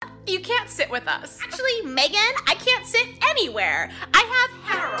You can't sit with us. Actually, Megan, I can't sit anywhere. I have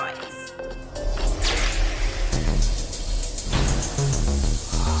hemorrhoids.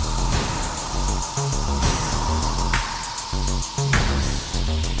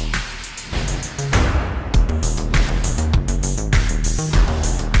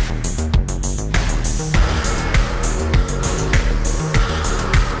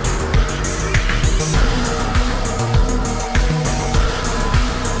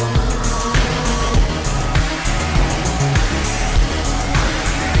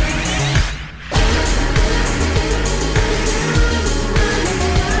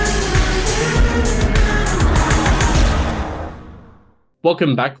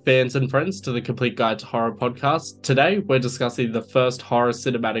 Welcome back, fans and friends, to the Complete Guide to Horror podcast. Today, we're discussing the first horror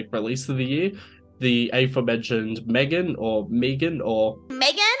cinematic release of the year, the aforementioned M3GAN,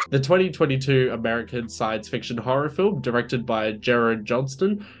 the 2022 American science fiction horror film directed by Jared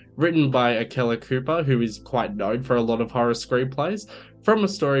Johnston, written by Akela Cooper, who is quite known for a lot of horror screenplays, from a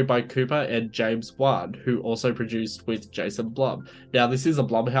story by Cooper and James Wan, who also produced with Jason Blum. Now, this is a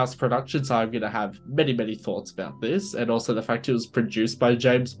Blumhouse production, so I'm going to have many thoughts about this, and also the fact it was produced by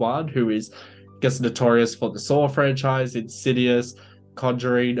James Wan, who is, I guess, notorious for the Saw franchise, Insidious,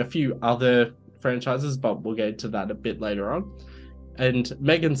 Conjuring, a few other franchises, but we'll get into that a bit later on. And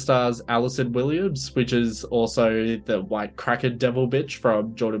M3GAN stars Allison Williams, which is also the white cracker devil bitch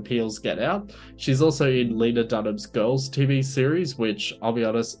from Jordan Peele's Get Out. She's also in Lena Dunham's Girls TV series, which, I'll be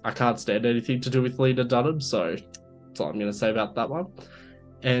honest, I can't stand anything to do with Lena Dunham, so that's all I'm going to say about that one.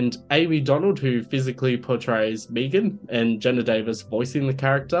 And Amy Donald, who physically portrays M3GAN, and Jenna Davis voicing the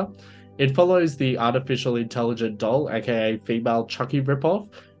character. It follows the artificial intelligent doll, aka female Chucky ripoff,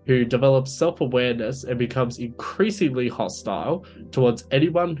 who develops self-awareness and becomes increasingly hostile towards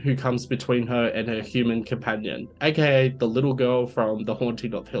anyone who comes between her and her human companion, aka the little girl from The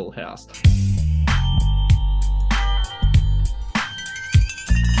Haunting of Hill House.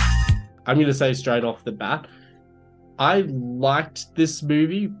 I'm going to say straight off the bat, I liked this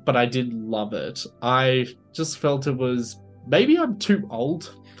movie, but I didn't love it. I just felt it was, maybe I'm too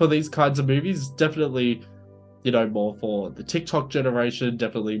old for these kinds of movies. Definitely, more for the TikTok generation,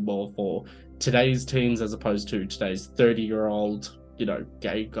 definitely more for today's teens as opposed to today's 30-year-old,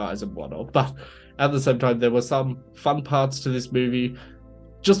 gay guys and whatnot. But at the same time, there were some fun parts to this movie.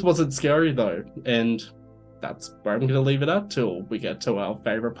 Just wasn't scary, though. And that's where I'm going to leave it at till we get to our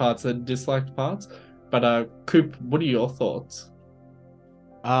favorite parts and disliked parts. But, Coop, what are your thoughts?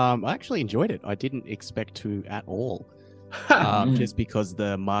 I actually enjoyed it. I didn't expect to at all. Just because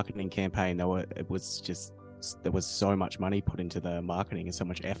the marketing campaign, there was so much money put into the marketing and so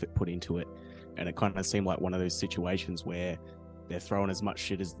much effort put into it, and it kind of seemed like one of those situations where they're throwing as much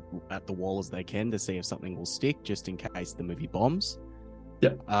shit at the wall as they can to see if something will stick, just in case the movie bombs.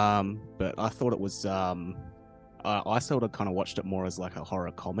 Yep. But I thought it was I sort of kind of watched it more as like a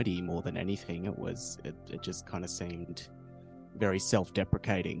horror comedy more than anything. It just kind of seemed very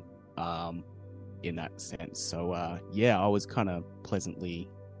self-deprecating in that sense. So I was kind of pleasantly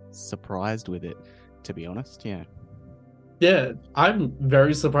surprised with it, to be honest. Yeah, I'm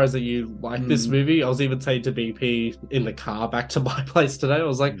very surprised that you like this movie. I was even saying to BP in the car back to my place today, I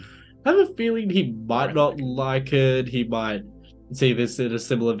was like, I have a feeling he might not like it. He might see this in a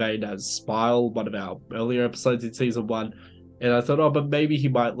similar vein as Smile, one of our earlier episodes in season 1. And I thought, but maybe he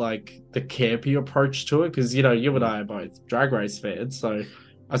might like the campy approach to it, because, you and I are both Drag Race fans, so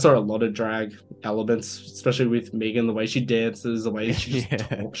I saw a lot of drag elements, especially with M3GAN, the way she dances, the way she just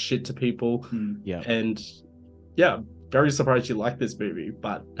talks shit to people. Yeah. And very surprised you like this movie.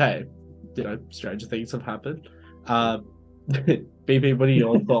 But hey, stranger things have happened. BP, what are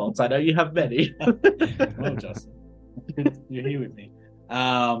your thoughts? I know you have many. Well, Justin, you're here with me.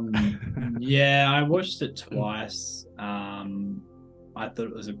 I watched it twice. I thought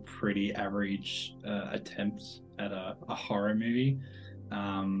it was a pretty average attempt at a horror movie.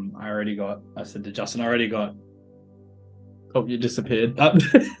 I said to Justin, Oh, you disappeared. I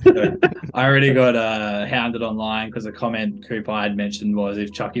already got hounded online because a comment Cooper had mentioned was,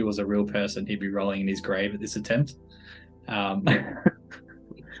 if Chucky was a real person, he'd be rolling in his grave at this attempt. Because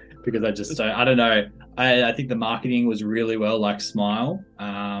I don't know. I think the marketing was really well, like Smile.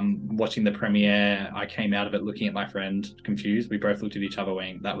 Watching the premiere, I came out of it looking at my friend confused. We both looked at each other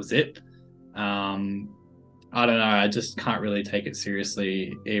going, that was it. I don't know. I just can't really take it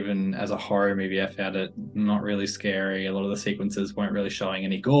seriously. Even as a horror movie, I found it not really scary. A lot of the sequences weren't really showing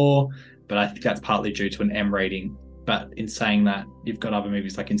any gore, but I think that's partly due to an M rating. But in saying that, you've got other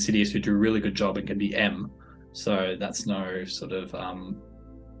movies like Insidious who do a really good job and can be M. So that's no sort of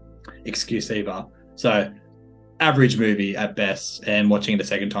excuse either. So average movie at best. And watching it a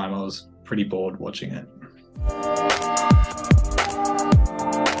second time, I was pretty bored watching it.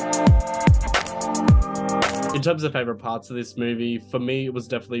 In terms of favorite parts of this movie, for me, it was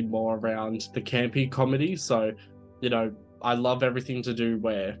definitely more around the campy comedy. So, I love everything to do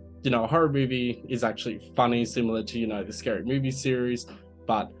where, a horror movie is actually funny, similar to, the Scary Movie series.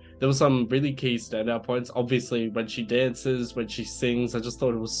 But there were some really key standout points. Obviously, when she dances, when she sings, I just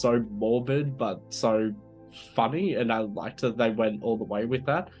thought it was so morbid, but so funny. And I liked that they went all the way with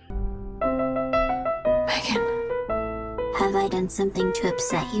that. Megan. Have I done something to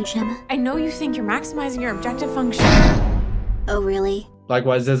upset you, Gemma? I know you think you're maximizing your objective function. Oh, really?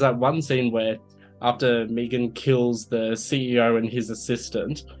 Likewise, there's that one scene where after M3GAN kills the CEO and his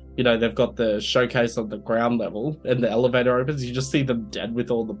assistant, they've got the showcase on the ground level and the elevator opens. You just see them dead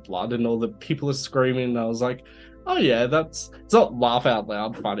with all the blood and all the people are screaming. And I was like, oh yeah, it's not laugh out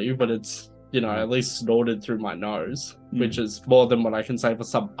loud funny, but it's, at least snorted through my nose, which is more than what I can say for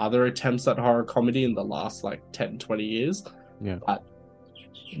some other attempts at horror comedy in the last 10, 20 years. Yeah. But,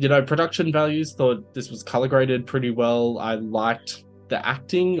 production values, thought this was color graded pretty well. I liked the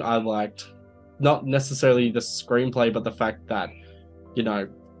acting. I liked not necessarily the screenplay, but the fact that,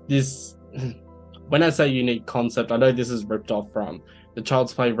 this, when I say unique concept, I know this is ripped off from the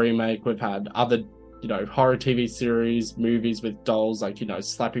Child's Play remake. We've had other horror TV series, movies with dolls like,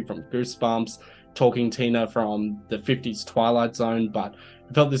 Slappy from Goosebumps, Talking Tina from the 50s Twilight Zone, but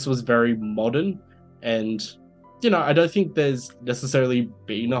I felt this was very modern. And, I don't think there's necessarily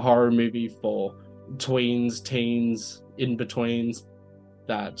been a horror movie for tweens, teens, in-betweens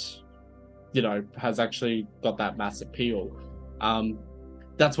that, has actually got that mass appeal.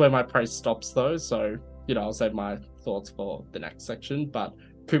 That's where my praise stops though. So, I'll save my thoughts for the next section, but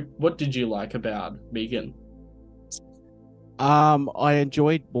Coop, what did you like about M3GAN? I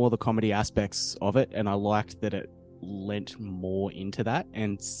enjoyed more the comedy aspects of it, and I liked that it lent more into that.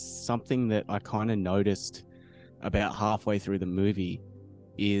 And something that I kind of noticed about halfway through the movie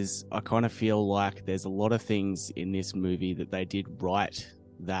is I kind of feel like there's a lot of things in this movie that they did right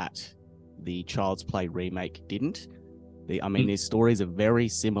that the Child's Play remake didn't. These stories are very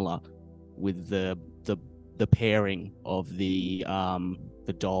similar with the pairing of the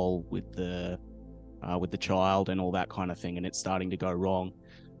doll with the child and all that kind of thing, and it's starting to go wrong.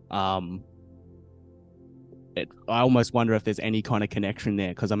 I almost wonder if there's any kind of connection there,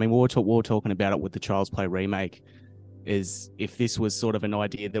 because we were talking about it with the Child's Play remake, is if this was sort of an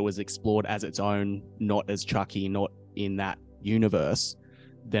idea that was explored as its own, not as Chucky, not in that universe,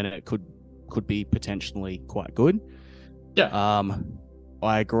 then it could be potentially quite good. Yeah.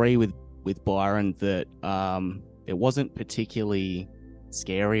 I agree with Byron that it wasn't particularly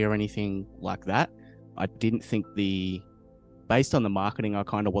scary or anything like that. I didn't think based on the marketing, I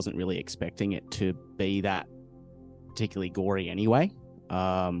kind of wasn't really expecting it to be that particularly gory anyway.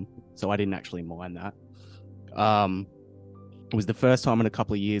 So I didn't actually mind that. It was the first time in a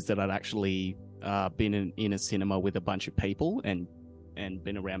couple of years that I'd actually been in a cinema with a bunch of people and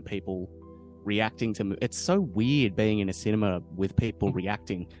been around people reacting to. It's so weird being in a cinema with people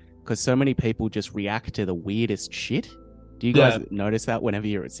reacting, because so many people just react to the weirdest shit. Do you guys notice that whenever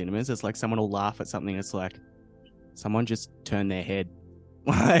you're at cinemas? It's like someone will laugh at something. It's like someone just turned their head.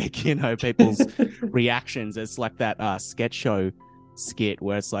 People's reactions. It's like that sketch show skit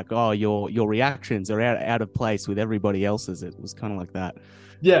where it's like, oh, your reactions are out of place with everybody else's. It was kind of like that.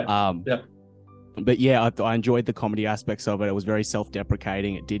 Yeah. But yeah, I enjoyed the comedy aspects of it. It was very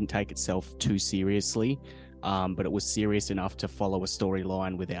self-deprecating. It didn't take itself too seriously, but it was serious enough to follow a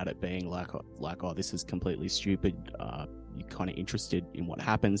storyline without it being like, oh, this is completely stupid. You're kind of interested in what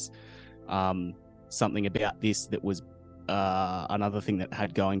happens. Something about this that was another thing that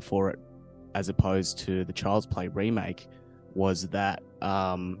had going for it, as opposed to the Child's Play remake, was that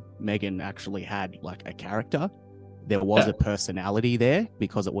M3GAN actually had like a character. There was a personality there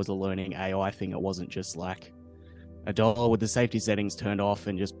because it was a learning AI thing. It wasn't just like a doll with the safety settings turned off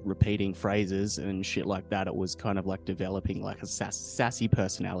and just repeating phrases and shit like that. It was kind of like developing like a sassy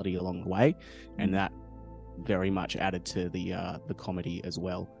personality along the way, and that very much added to the comedy as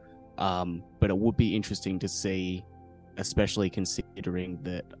well. But it would be interesting to see, especially considering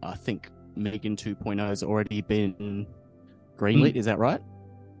that I think M3GAN 2.0 has already been greenlit. Is that right?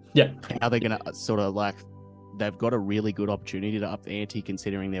 Yeah. How they're going to sort of like, they've got a really good opportunity to up the ante,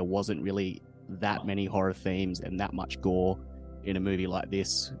 considering there wasn't really that many horror themes and that much gore in a movie like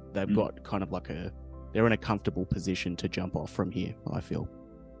this. They've got kind of like they're in a comfortable position to jump off from here, I feel.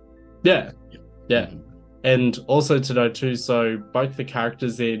 Yeah. And also to note too, so both the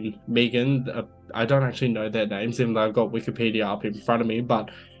characters in M3GAN I don't actually know their names, even though I've got Wikipedia up in front of me, but,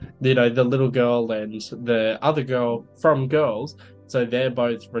 the little girl and the other girl from Girls, so they're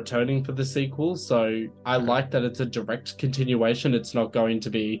both returning for the sequel, so I like that it's a direct continuation. It's not going to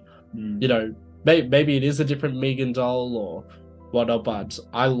be, maybe it is a different M3GAN doll or whatnot, but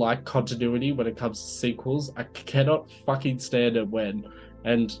I like continuity when it comes to sequels. I cannot fucking stand it when,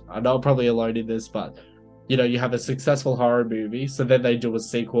 and I know I'm probably alone in this, but you have a successful horror movie, so then they do a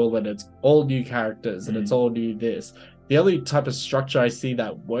sequel and it's all new characters and it's all new this. The only type of structure I see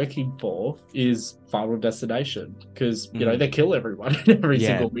that working for is Final Destination, because, they kill everyone in every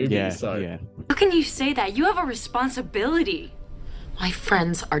single movie. How can you say that? You have a responsibility. My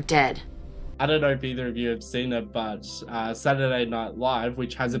friends are dead. I don't know if either of you have seen it, but Saturday Night Live,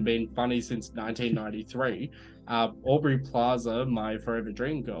 which hasn't been funny since 1993, Aubrey Plaza, my forever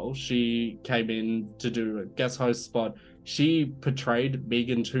dream girl, she came in to do a guest host spot. She portrayed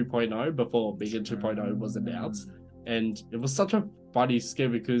M3GAN 2.0 before M3GAN 2.0 was announced, and it was such a funny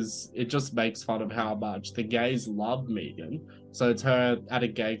skit because it just makes fun of how much the gays love M3GAN. So it's her at a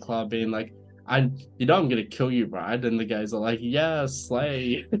gay club being like, I'm gonna kill you, right? And the guys are like, yeah,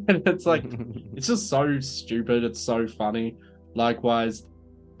 slay. And it's like, it's just so stupid. It's so funny. Likewise,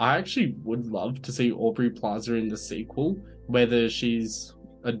 I actually would love to see Aubrey Plaza in the sequel, whether she's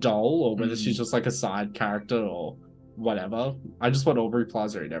a doll or whether she's just like a side character or whatever. I just want Aubrey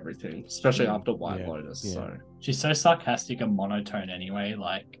Plaza in everything, especially after White Lotus. Yeah. So She's so sarcastic and monotone anyway,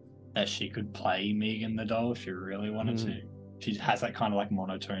 like that she could play M3GAN the doll if she really wanted to. She has that kind of like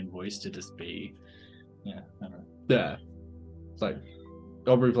monotone voice to just be, I don't know. Yeah. It's like,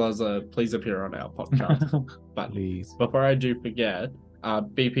 Aubrey Plaza, please appear on our podcast. But Please. before I do forget,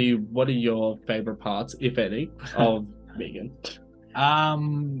 BP, what are your favorite parts, if any, of M3GAN?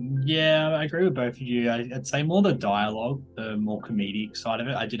 Yeah, I agree with both of you. I'd say more the dialogue, the more comedic side of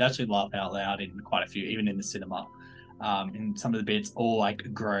it. I did actually laugh out loud in quite a few, even in the cinema. In some of the bits, all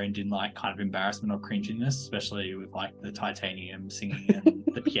like groaned in like kind of embarrassment or cringiness, especially with like the titanium singing and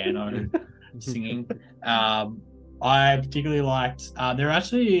the piano singing. I particularly liked. There are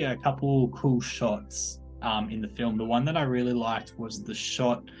actually a couple cool shots in the film. The one that I really liked was the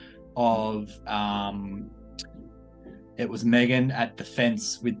shot of it was M3GAN at the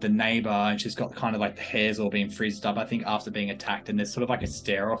fence with the neighbor, and she's got kind of like the hairs all being frizzed up, I think, after being attacked, and there's sort of like a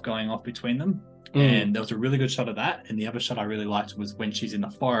stare off going off between them. And there was a really good shot of that. And the other shot I really liked was when she's in the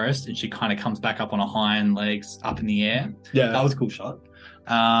forest and she kind of comes back up on her hind legs up in the air. Yeah, that was a cool shot.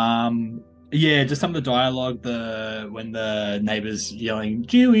 Just some of the dialogue, when the neighbor's yelling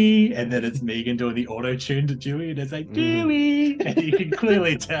Dewey, and then it's M3GAN doing the auto tune to Dewey, and it's like Dewey, and you can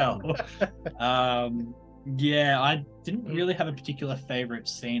clearly tell. I didn't really have a particular favorite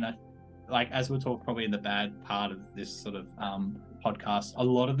scene. As we'll talk probably in the bad part of this sort of podcast, a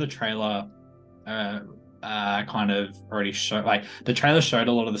lot of the trailer kind of already showed, like the trailer showed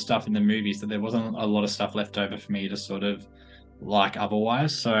a lot of the stuff in the movie, so there wasn't a lot of stuff left over for me to sort of like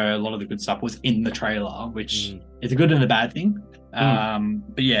otherwise. So a lot of the good stuff was in the trailer, which is a good and a bad thing.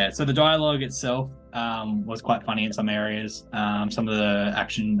 So the dialogue itself was quite funny in some areas. Some of the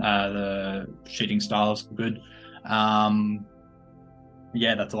action, the shooting styles were good. That's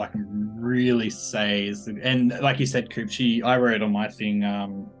all I can really say. And like you said, Coop, I wrote on my thing,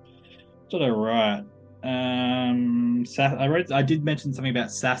 what did I write? I did mention something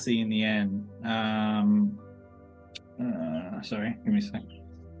about sassy in the end. Sorry, give me a sec.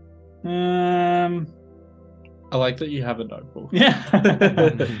 I like that you have a notebook. Yeah.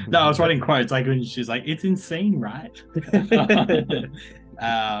 No, I was writing quotes, like when she's like, it's insane, right?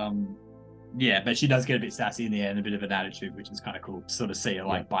 But she does get a bit sassy in the end, a bit of an attitude, which is kind of cool to sort of see her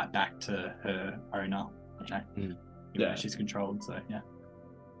like bite back to her owner. She's controlled, so yeah. I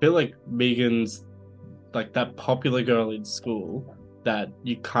feel like M3GAN's like that popular girl in school that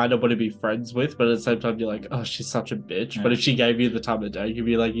you kind of want to be friends with, but at the same time you're like, oh, she's such a bitch. Yeah. But if she gave you the time of day, you'd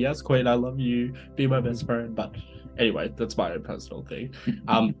be like, yes, queen, I love you, be my best friend. But anyway, that's my own personal thing.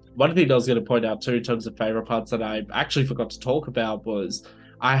 One thing I was going to point out too in terms of favorite parts that I actually forgot to talk about was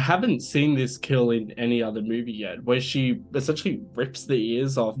I haven't seen this kill in any other movie yet, where she essentially rips the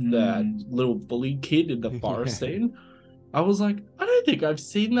ears off that little bully kid in the forest scene. I was like, I don't think I've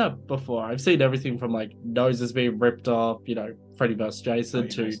seen that before. I've seen everything from like noses being ripped off, Freddy vs. Jason,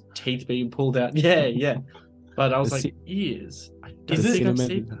 to teeth being pulled out. Yeah. But I was like, ears. I don't think I've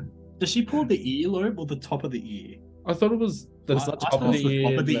seen that. Does she pull the earlobe or the top of the ear? I thought it was the top of the ear.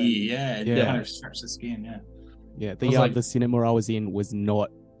 Top of the ear, yeah. Kind of stretch the skin, yeah. Yeah, the cinema I was in was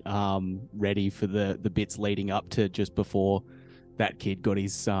not ready for the bits leading up to just before that kid got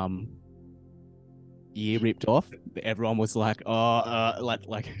his ear ripped off. Everyone was like,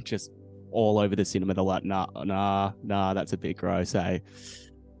 just all over the cinema. They're like, nah, that's a bit gross, eh?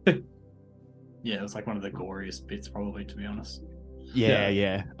 Yeah, it was like one of the goriest bits, probably, to be honest.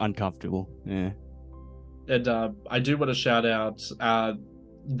 Yeah, uncomfortable. Yeah. And I do want to shout out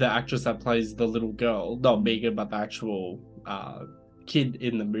the actress that plays the little girl, not Megan, but the actual kid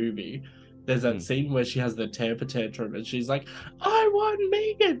in the movie. There's that scene where she has the temper tantrum and she's like, I want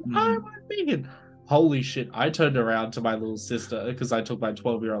Megan! I want Megan! Holy shit, I turned around to my little sister because I took my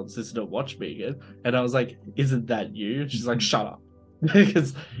 12-year-old sister to watch Megan, and I was like, isn't that you? She's like, shut up.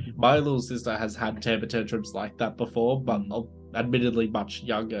 Because my little sister has had temper tantrums like that before, but admittedly much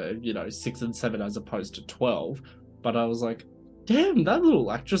younger, 6 and 7 as opposed to 12. But I was like, damn, that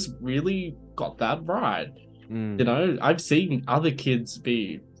little actress really got that right. I've seen other kids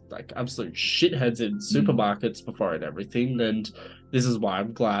be like absolute shitheads in supermarkets before and everything, and this is why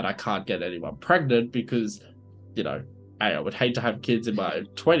I'm glad I can't get anyone pregnant, because I would hate to have kids in my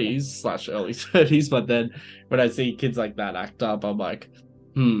 20s/early 30s, but then when I see kids like that act up, I'm like,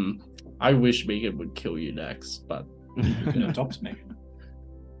 I wish Megan would kill you next, but You can adopt Megan.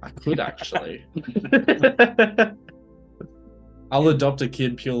 I could actually. I'll adopt a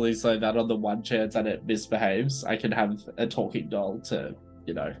kid purely so that on the one chance that it misbehaves, I can have a talking doll to,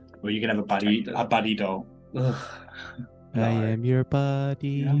 Or you can have a buddy doll. Ugh, I am your buddy.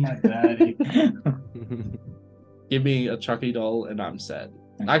 You're my daddy. give me a Chucky doll and I'm set.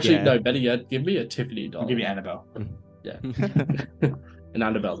 Actually, Yeah. no, better yet, give me a Tiffany doll. I'll give you Annabelle. Yeah. An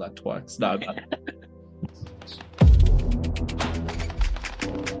Annabelle that twerks. No, but...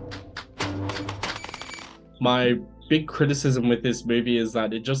 My big criticism with this movie is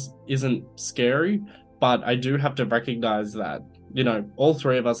that it just isn't scary, but I do have to recognize that, all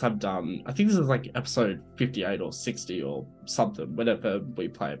three of us have done, I think this is like episode 58 or 60 or something, whenever we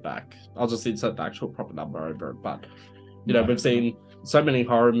play it back. I'll just insert the actual proper number over it, but, we've seen so many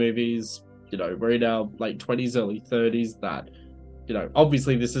horror movies, we're in our late 20s, early 30s that,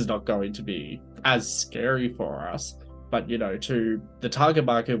 obviously this is not going to be as scary for us, but, to the target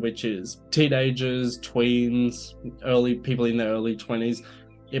market, which is teenagers, tweens, people in their early 20s,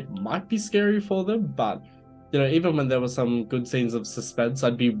 it might be scary for them, but, even when there were some good scenes of suspense,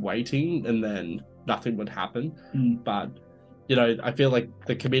 I'd be waiting and then nothing would happen. But, I feel like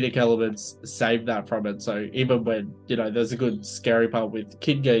the comedic elements save that from it. So even when, there's a good scary part with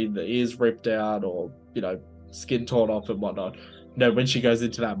kid getting the ears ripped out or, skin torn off and whatnot, when she goes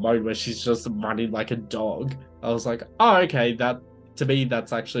into that mode where she's just running like a dog, I was like, oh, okay, that, to me,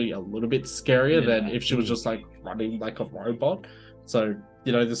 that's actually a little bit scarier than if she was just like running like a robot. So,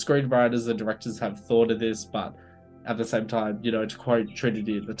 the screenwriters, the directors have thought of this, but at the same time, to quote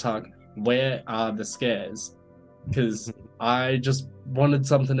Trinity in the Tuck, where are the scares? Because I just wanted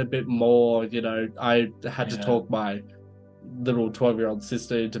something a bit more, I had to talk my little 12-year-old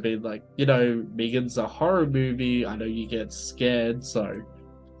sister to be like, Megan's a horror movie, I know you get scared, so,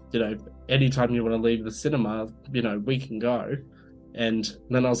 anytime you want to leave the cinema, we can go. And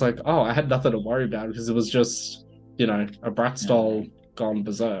then I was like, oh, I had nothing to worry about because it was just, a Bratz doll gone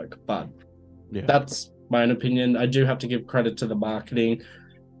berserk. But that's my own opinion. I do have to give credit to the marketing.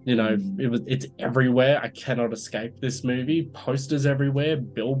 It's everywhere. I cannot escape this movie. Posters everywhere,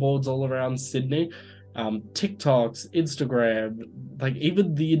 billboards all around Sydney, TikToks, Instagram, like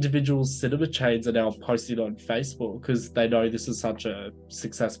even the individual cinema chains are now posting on Facebook because they know this is such a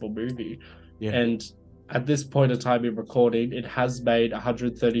successful movie. And at this point in time in recording, it has made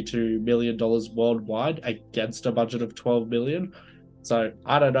 $132 million worldwide against a budget of $12 million. So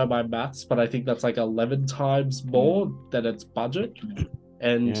I don't know my maths, but I think that's like 11 times more than its budget.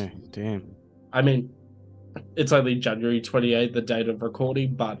 And damn. I mean, it's only January 28th, the date of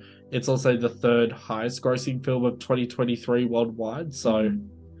recording, but it's also the third highest grossing film of 2023 worldwide. So,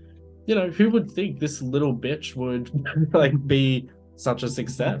 who would think this little bitch would like be such a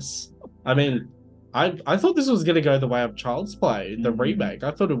success? I mean, I thought this was going to go the way of Child's Play, the remake.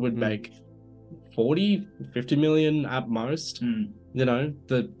 I thought it would make 40, 50 million at most.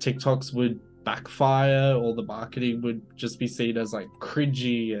 The TikToks would backfire, or the marketing would just be seen as like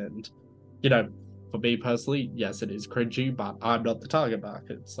cringy. And, for me personally, yes, it is cringy, but I'm not the target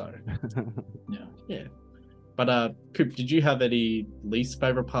market. So, yeah. But, Coop, did you have any least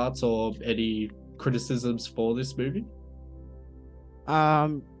favorite parts or any criticisms for this movie?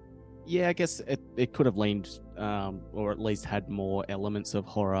 Yeah, I guess it could have leaned, or at least had more elements of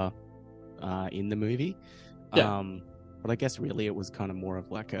horror in the movie. But I guess really it was kind of more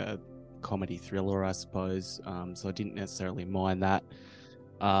of like a comedy thriller, I suppose. So I didn't necessarily mind that.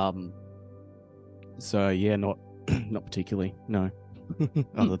 So yeah, not particularly, no.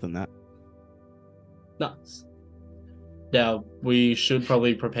 Other than that. Nice. Now, we should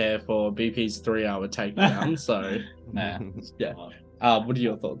probably prepare for BP's 3-hour takedown. So, Nah. yeah. What are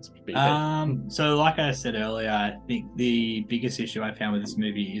your thoughts, BP? So like I said earlier, I think the biggest issue I found with this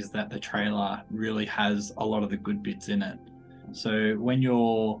movie is that the trailer really has a lot of the good bits in it. So when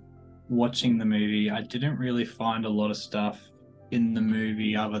you're watching the movie, I didn't really find a lot of stuff in the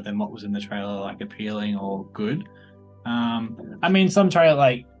movie other than what was in the trailer, like appealing or good. I mean, some trailer,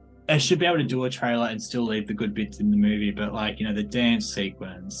 like, I should be able to do a trailer and still leave the good bits in the movie, but like, you know, the dance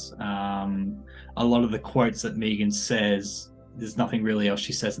sequence, a lot of the quotes that M3GAN says, there's nothing really else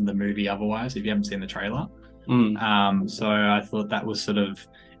she says in the movie otherwise if you haven't seen the trailer. So I thought that was sort of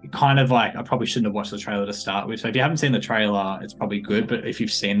kind of like, I probably shouldn't have watched the trailer to start with. So if you haven't seen the trailer, it's probably good. But if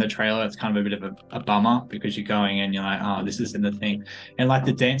you've seen the trailer, it's kind of a bit of a bummer because you're going in, you're like, oh, this isn't the thing. And like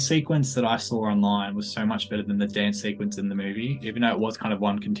the dance sequence that I saw online was so much better than the dance sequence in the movie. Even though it was kind of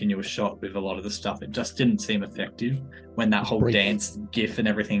one continuous shot with a lot of the stuff, it just didn't seem effective when that whole dance gif and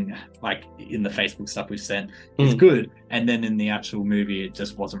everything, like in the Facebook stuff we've sent, is good. And then in the actual movie, it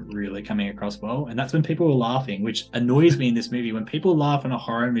just wasn't really coming across well. And that's when people were laughing, which annoys me in this movie. When people laugh in a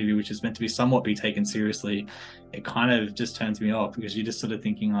horror movie, which is meant to be somewhat be taken seriously, it kind of just turns me off because you're just sort of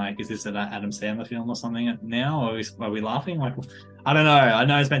thinking like, is this an Adam Sandler film or something now? Are we laughing? Like, I don't know. I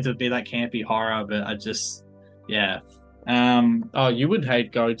know it's meant to be that campy horror, but I just, yeah. Oh, you would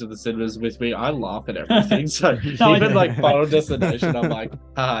hate going to the cinemas with me. I laugh at everything. So even like Final Destination, I'm like,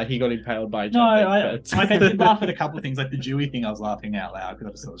 he got impaled by a I did laugh at a couple of things, like the Dewey thing. I was laughing out loud because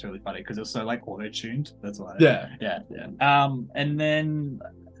I just thought it was really funny because it was so like auto-tuned. That's why. Yeah. And then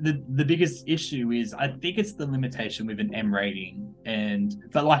the biggest issue is I think it's the limitation with an M rating.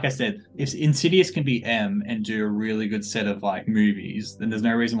 But like I said, if Insidious can be M and do a really good set of like movies, then there's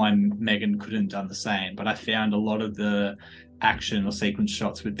no reason why M3GAN couldn't have done the same. But I found a lot of the action or sequence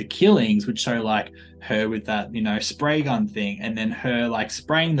shots with the killings would show like her with that, you know, spray gun thing, and then her like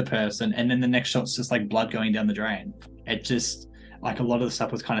spraying the person, and then the next shot's just like blood going down the drain. It just, like, a lot of the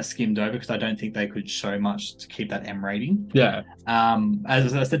stuff was kind of skimmed over because I don't think they could show much to keep that M rating. Yeah.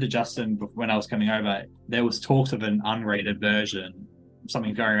 As I said to Justin when I was coming over, there was talks of an unrated version,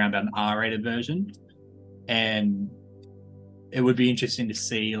 something going around about an R-rated version, and it would be interesting to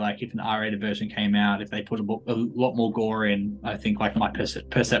see, like, if an R-rated version came out, if they put a lot more gore in. I think like my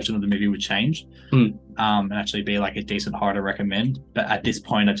perception of the movie would change, and actually be like a decent horror to recommend. But at this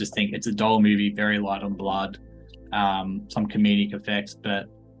point, I just think it's a dull movie, very light on blood. Some comedic effects, but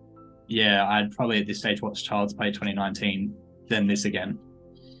yeah, I'd probably at this stage watch Child's Play 2019 than this again.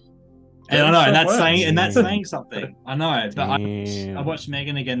 And I know, and that's saying something. I know, but I watched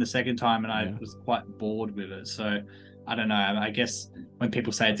M3GAN again the second time, and I was quite bored with it. So I don't know. I guess when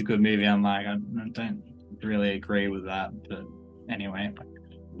people say it's a good movie, I'm like, I don't really agree with that. But anyway,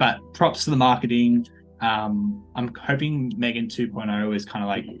 but props to the marketing. I'm hoping M3GAN 2.0 is kind of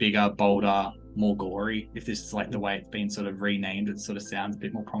like bigger, bolder, more gory. If this is like the way it's been sort of renamed, it sort of sounds a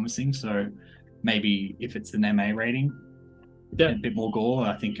bit more promising. So maybe if it's an MA rating, a bit more gore,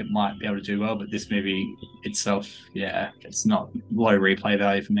 I think it might be able to do well. But this movie itself, it's not low replay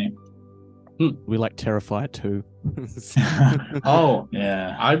value for me. We like Terrifier too. Oh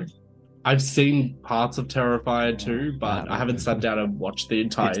yeah, I've seen parts of Terrifier too, but I haven't sat down and watched the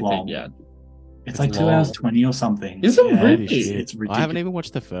entire thing yet. It's like 2 hours 20 or something. Is it really? It's ridiculous. I haven't even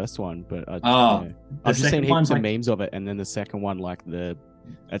watched the first one, but I've just seen heaps of memes of it, and then the second one, like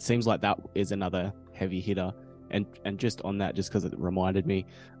it seems like that is another heavy hitter. And just on that, just because it reminded me,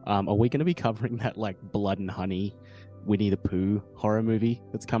 are we going to be covering that like Blood and Honey, Winnie the Pooh horror movie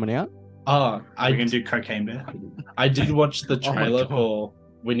that's coming out? Oh, we're going to do Cocaine Bear. I did watch the trailer for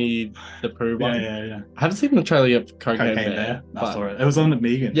Winnie the Pooh one. Yeah. I haven't seen the trailer yet for Cocaine Bear. I saw it. It was on the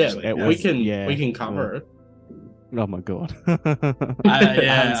M3GAN. Yeah, we can cover it. Oh my god. I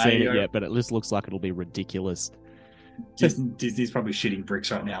haven't seen it yet, but it just looks like it'll be ridiculous. Disney's probably shitting bricks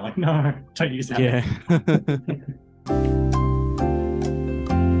right now. Like, no, don't use that. Yeah.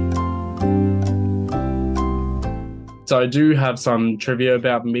 So I do have some trivia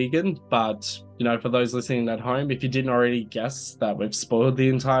about M3GAN, but, you know, for those listening at home, if you didn't already guess that we've spoiled the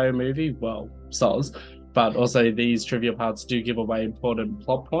entire movie, well, soz. But also these trivia parts do give away important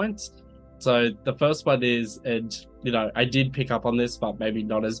plot points. So the first one is, and, you know, I did pick up on this, but maybe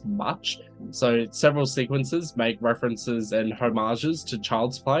not as much. So several sequences make references and homages to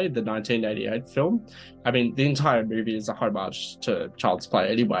Child's Play, the 1988 film. I mean, the entire movie is a homage to Child's Play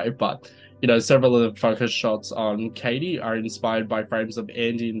anyway, but, you know, several of the focus shots on Katie are inspired by frames of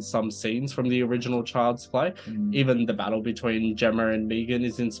Andy in some scenes from the original Child's Play. Even the battle between Gemma and M3GAN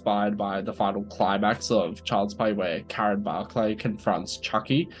is inspired by the final climax of Child's Play, where Karen Barclay confronts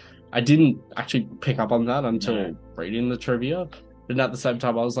Chucky. I didn't actually pick up on that until reading the trivia. And at the same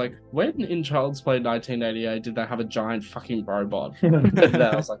time, I was like, when in Child's Play 1988 did they have a giant fucking robot? And then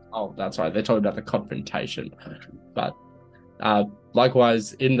I was like, oh, that's right. They're talking about the confrontation. But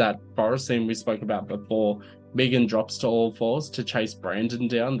likewise, in that forest scene we spoke about before, M3GAN drops to all fours to chase Brandon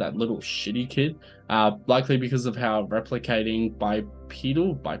down, that little shitty kid, likely because of how replicating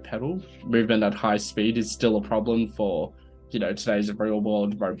bipedal movement at high speed is still a problem for, today's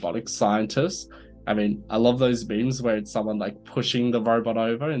real-world robotics scientists. I mean, I love those memes where it's someone like pushing the robot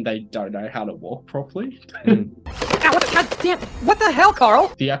over and they don't know how to walk properly. What the hell, Carl?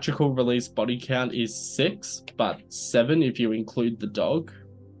 Theatrical release body count is 6, but 7 if you include the dog.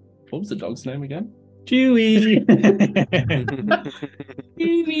 What was the dog's name again? Chewie.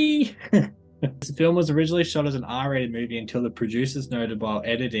 Chewie. This film was originally shot as an R-rated movie until the producers noted while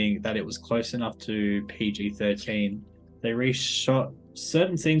editing that it was close enough to PG-13. They reshot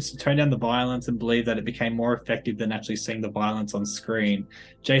certain scenes to tone down the violence and believe that it became more effective than actually seeing the violence on screen.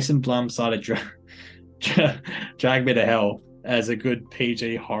 Jason Blum cited Drag Me to Hell as a good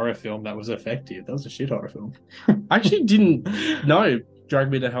PG horror film that was effective. That was a shit horror film. I actually didn't know Drag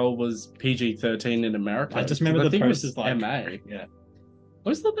Me to Hell was PG-13 in America. I just remember the posters like MA. Yeah. I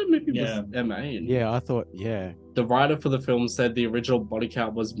always thought that movie was MA. Yeah, I thought, yeah. The writer for the film said the original body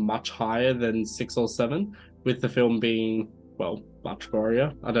count was much higher than 6 or 7, with the film being, well, much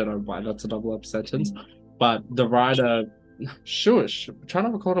gorier. I don't know why that's a double-up sentence. But the writer... Shush, we're trying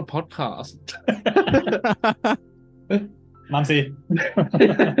to record a podcast. Mumsy.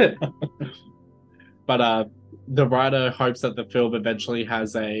 But the writer hopes that the film eventually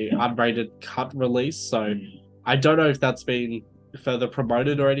has a unrated cut release. So I don't know if that's been further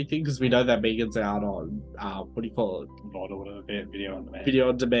promoted or anything, because we know that M3GAN's out on what do you call it? VOD or whatever, video on demand. Video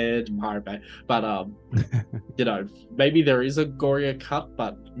on demand, Pirate Bay. But maybe there is a gorier cut,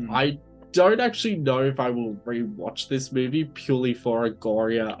 but I don't actually know if I will rewatch this movie purely for a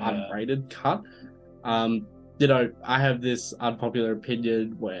gorier unrated cut. I have this unpopular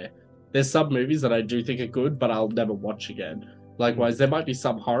opinion where there's some movies that I do think are good, but I'll never watch again. Likewise, there might be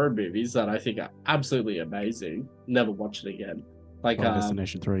some horror movies that I think are absolutely amazing, never watch it again. Like Final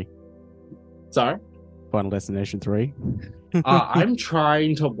Destination 3. Sorry? Final Destination 3. I'm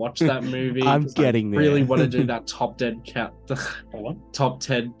trying to watch that movie. I'm getting there. I really want to do that top 10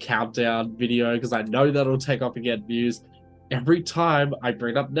 countdown video, because I know that'll take off and get views. Every time I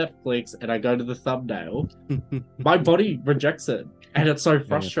bring up Netflix and I go to the thumbnail, my body rejects it. And it's so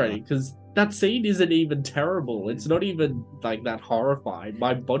frustrating because that scene isn't even terrible. It's not even like that horrifying.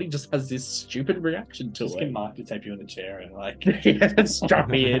 My body just has this stupid reaction to just it. Get Mark to tape you in the chair and like strap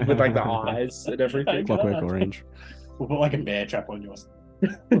me in with like the eyes and everything. Clockwork Orange. We'll put like a bear trap on yours.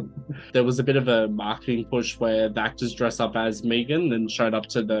 There was a bit of a marketing push where the actors dress up as M3GAN and showed up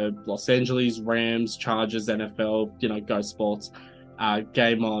to the Los Angeles Rams, Chargers, NFL, Go Sports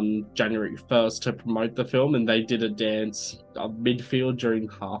game on January 1st to promote the film, and they did a dance midfield during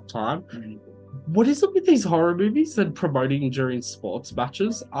halftime. What is it with these horror movies and promoting during sports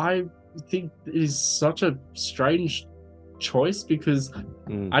matches? I think it is such a strange choice, because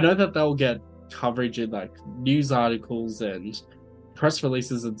I know that they'll get coverage in like news articles and press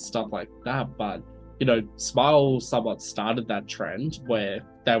releases and stuff like that, but Smile somewhat started that trend where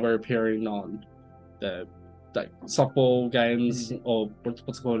they were appearing on the softball games, or what's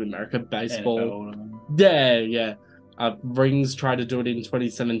it called in America, baseball. Yeah. Rings tried to do it in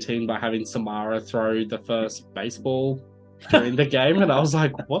 2017 by having Samara throw the first baseball during the game, and I was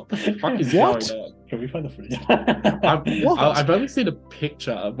like, what the fuck is going on? Can we find the footage? I've only seen a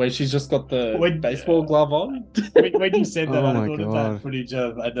picture where she's just got the baseball glove on. When you said that, Oh I my thought of God. that footage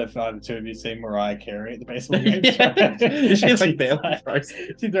of, I don't know if either two of you seen Mariah Carey at the baseball game. She's like barely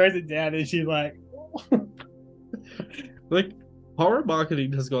frozen. She throws it down and she's like... Like, horror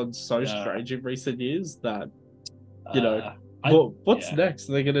marketing has gone so strange in recent years that, what's next?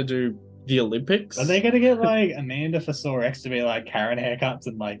 Are they going to do the Olympics? Are they going to get like Amanda for Saw X to be like Karen haircuts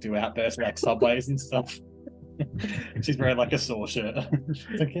and like do outbursts like subways and stuff? She's wearing like a Saw shirt. It's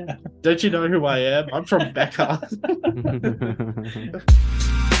like, yeah. Don't you know who I am? I'm from Becca.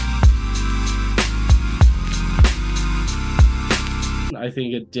 I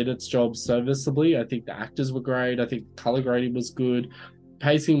think it did its job serviceably. I think the actors were great. I think color grading was good.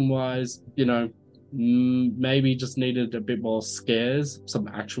 Pacing wise, maybe just needed a bit more scares, some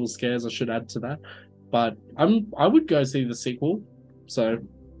actual scares I should add to that. But I would go see the sequel. So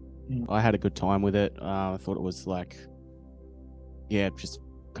I had a good time with it. I thought it was just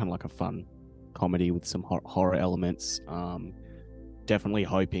kind of like a fun comedy with some horror elements. Definitely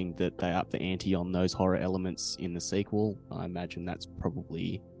hoping that they up the ante on those horror elements in the sequel. I imagine that's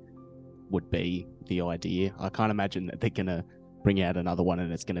probably would be the idea. I can't imagine that they're gonna bring out another one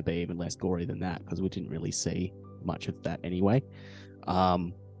and it's gonna be even less gory than that, because we didn't really see much of that anyway.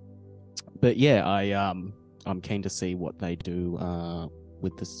 But yeah, I'm keen to see what they do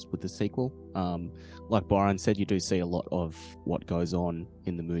with the sequel. Like Byron said, you do see a lot of what goes on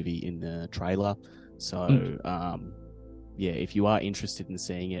in the movie in the trailer. So yeah, if you are interested in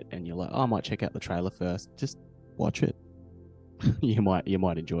seeing it and you're like, oh, I might check out the trailer first, just watch it. you might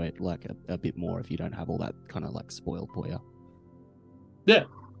enjoy it like a bit more if you don't have all that kind of like spoiled for you.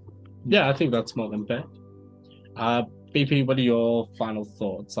 Yeah, I think that's more than fair. BP, what are your final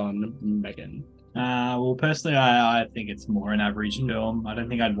thoughts on M3GAN? Well, personally, I think it's more an average film. I don't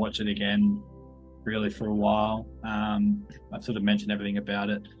think I'd watch it again really for a while. I've sort of mentioned everything about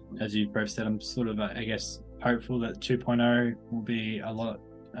it. As you both said, I'm sort of, I guess, hopeful that 2.0 will be a lot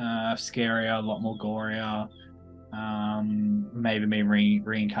scarier, a lot more gorier. Maybe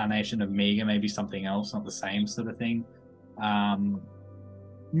reincarnation of M3GAN, maybe something else, not the same sort of thing.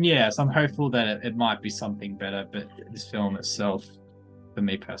 Yeah, so I'm hopeful that it might be something better, but this film itself, for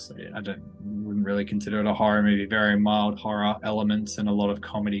me personally, wouldn't really consider it a horror movie. Very mild horror elements and a lot of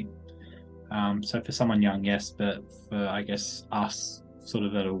comedy. So for someone young, yes, but for, I guess, us sort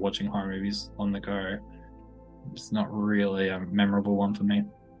of that are watching horror movies on the go, it's not really a memorable one for me.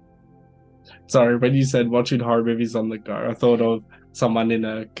 Sorry, when you said watching horror movies on the go, I thought of someone in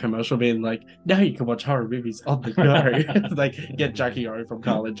a commercial being like, now you can watch horror movies on the go. Like, get Jackie O from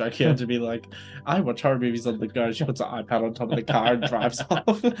Carl and Jackie O to be like, I watch horror movies on the go. She puts an iPad on top of the car and drives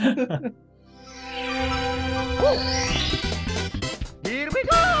off. Here we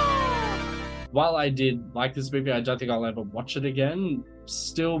go! While I did like this movie, I don't think I'll ever watch it again.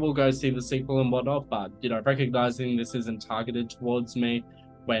 Still will go see the sequel and whatnot, but, recognizing this isn't targeted towards me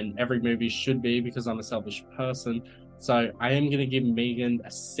when every movie should be, because I'm a selfish person. So I am going to give M3GAN a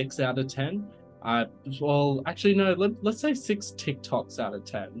 6 out of 10. Well, actually, no, let's say 6 TikToks out of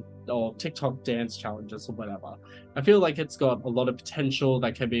 10, or TikTok dance challenges or whatever. I feel like it's got a lot of potential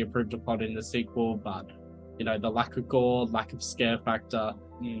that can be improved upon in the sequel, but, the lack of gore, lack of scare factor,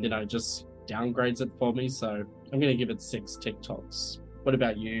 just downgrades it for me. So I'm going to give it 6 TikToks. What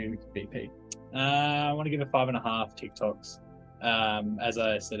about you, BP? I want to give it 5.5 TikToks. As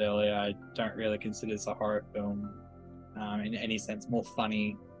I said earlier, I don't really consider this a horror film in any sense, more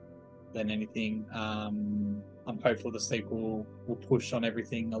funny than anything. I'm hopeful the sequel will push on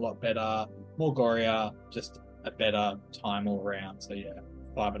everything a lot better, more gorier, just a better time all around. So yeah,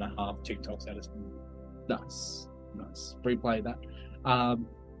 5.5 TikToks out of 10. Nice. Replay that.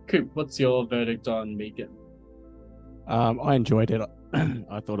 Coop, what's your verdict on M3GAN? I enjoyed it.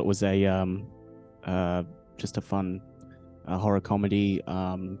 I thought it was just a fun horror comedy,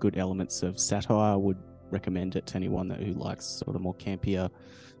 good elements of satire. I would recommend it to anyone who likes sort of more campier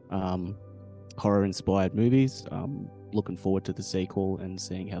horror-inspired movies. Looking forward to the sequel and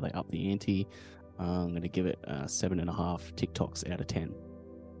seeing how they up the ante. I'm going to give it 7.5 TikToks out of 10.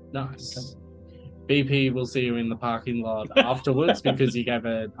 Nice. BP, we'll see you in the parking lot afterwards because you gave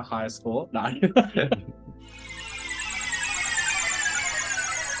it a higher score. No.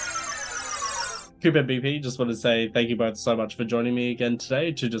 Coop and BP, just want to say thank you both so much for joining me again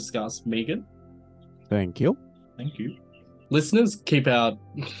today to discuss M3GAN. Thank you. Thank you. Listeners, keep out.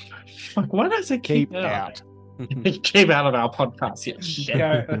 Fuck, why did I say keep out? Keep out of our podcast. Yeah,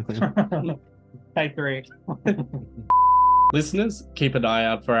 shit. Take 3. Listeners, keep an eye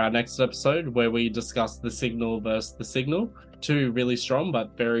out for our next episode where we discuss The Signal versus The Signal, 2 really strong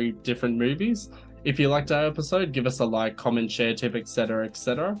but very different movies. If you liked our episode, give us a like, comment, share, tip, etc.,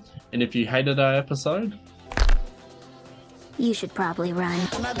 etc. And if you hated our episode, you should probably run.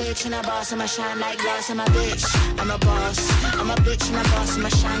 I'm a bitch and a boss, I'ma shine like glass. I'm a bitch, I'm a boss. I'm a bitch and a boss, I'ma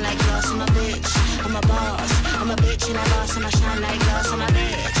shine like glass. I'm a bitch, I'm a boss. I'm a bitch and a boss, I'ma shine like glass. I'm a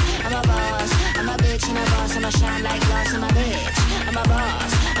bitch, I'm a boss. I'm a bitch and a boss, I'ma shine like glass. I'm a bitch, I'm a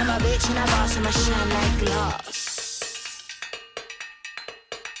boss. I'm a bitch and a boss, I'ma shine like glass.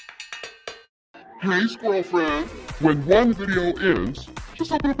 Hey, squirrel friend. When one video ends,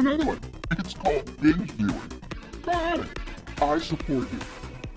 just open up another one. It's called binge viewing. Try it. I support you.